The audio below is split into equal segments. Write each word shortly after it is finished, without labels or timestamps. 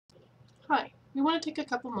Hi, we want to take a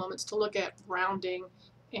couple moments to look at rounding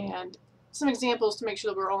and some examples to make sure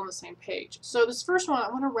that we're all on the same page. So this first one, I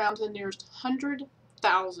want to round to the nearest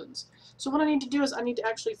 100,000s. So what I need to do is I need to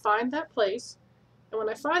actually find that place, and when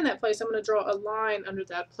I find that place, I'm going to draw a line under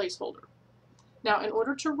that placeholder. Now, in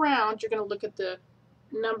order to round, you're going to look at the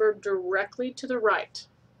number directly to the right.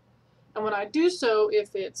 And when I do so,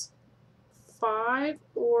 if it's 5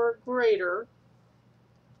 or greater,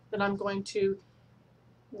 then I'm going to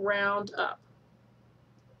round up.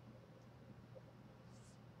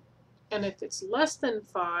 And if it's less than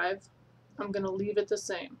 5, I'm going to leave it the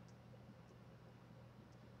same.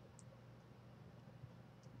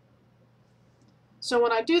 So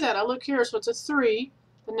when I do that, I look here, so it's a 3.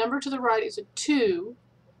 The number to the right is a 2.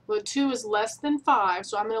 Well, a 2 is less than 5,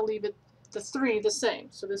 so I'm going to leave it the 3 the same.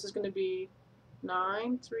 So this is going to be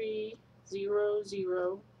 9, 3, 0,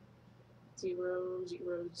 0, 0,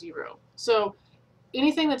 0, 0. So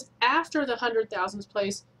anything that's after the 100,000s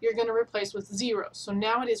place, you're going to replace with 0. So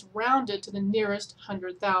now it is rounded to the nearest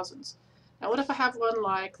 100,000s. Now what if I have one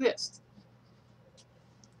like this?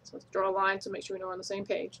 So let's draw a line to make sure we know we're on the same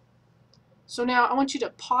page. So now I want you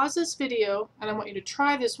to pause this video, and I want you to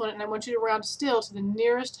try this one, and I want you to round still to the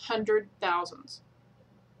nearest 100,000s.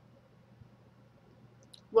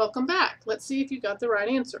 Welcome back. Let's see if you got the right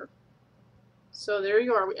answer. So there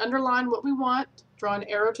you are. We underline what we want, draw an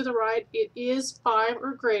arrow to the right. It is 5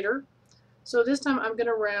 or greater. So this time I'm going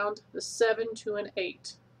to round the 7 to an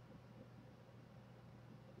 8.